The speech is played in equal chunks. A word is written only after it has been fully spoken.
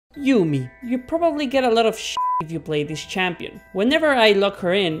Yummi, you probably get a lot of shit if you play this champion. Whenever I lock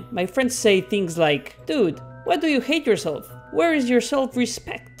her in, my friends say things like, dude, why do you hate yourself? Where is your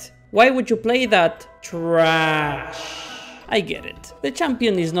self-respect? Why would you play that trash? I get it. The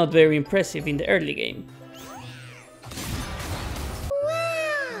champion is not very impressive in the early game.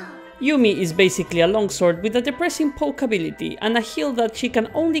 Yummi is basically a longsword with a depressing poke ability and a heal that she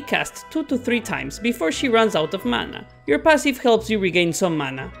can only cast 2 to 3 times before she runs out of mana. Your passive helps you regain some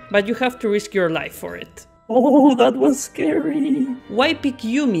mana, but you have to risk your life for it. Oh, that was scary. Why pick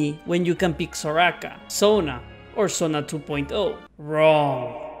Yummi when you can pick Soraka, Sona, or Sona 2.0?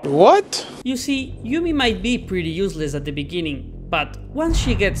 Wrong. What? You see, Yummi might be pretty useless at the beginning, but once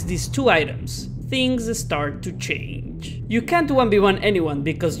she gets these 2 items, things start to change. You can't 1v1 anyone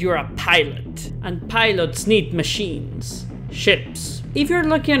because you're a pilot, and pilots need machines, ships. If you're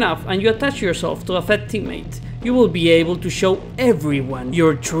lucky enough and you attach yourself to a fat teammate, you will be able to show everyone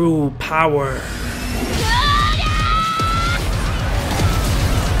your true power.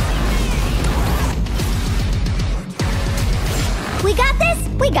 We got this,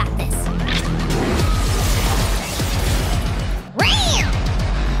 we got this.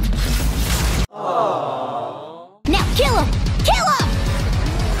 Now kill him! Kill him!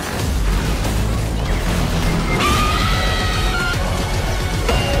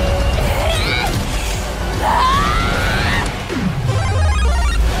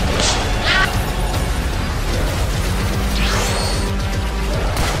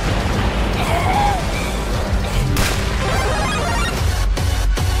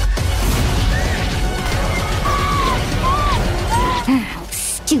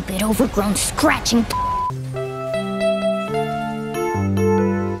 Stupid overgrown scratching.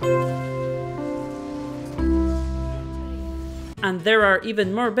 And there are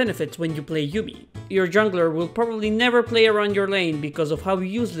even more benefits when you play Yummi. Your jungler will probably never play around your lane because of how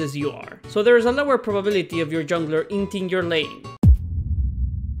useless you are, so there is a lower probability of your jungler inting your lane.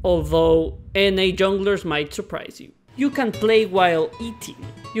 Although NA junglers might surprise you. You can play while eating,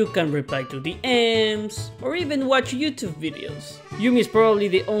 you can reply to DMs, or even watch YouTube videos. Yummi is probably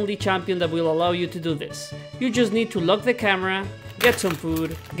the only champion that will allow you to do this. You just need to lock the camera, get some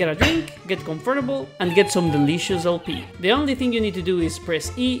food, get a drink, get comfortable, and get some delicious LP. The only thing you need to do is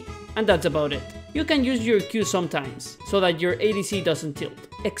press E, and that's about it. You can use your Q sometimes, so that your ADC doesn't tilt.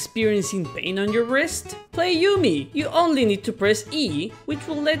 Experiencing pain on your wrist? Play Yummi! You only need to press E, which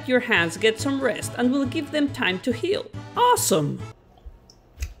will let your hands get some rest and will give them time to heal. Awesome!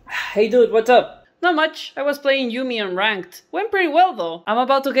 Hey dude, what's up? Not much, I was playing Yummi on ranked. Went pretty well though. I'm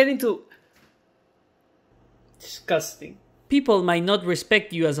about to get into... Disgusting. People might not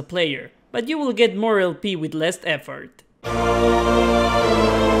respect you as a player, but you will get more LP with less effort.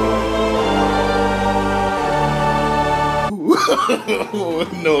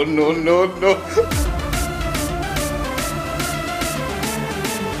 No.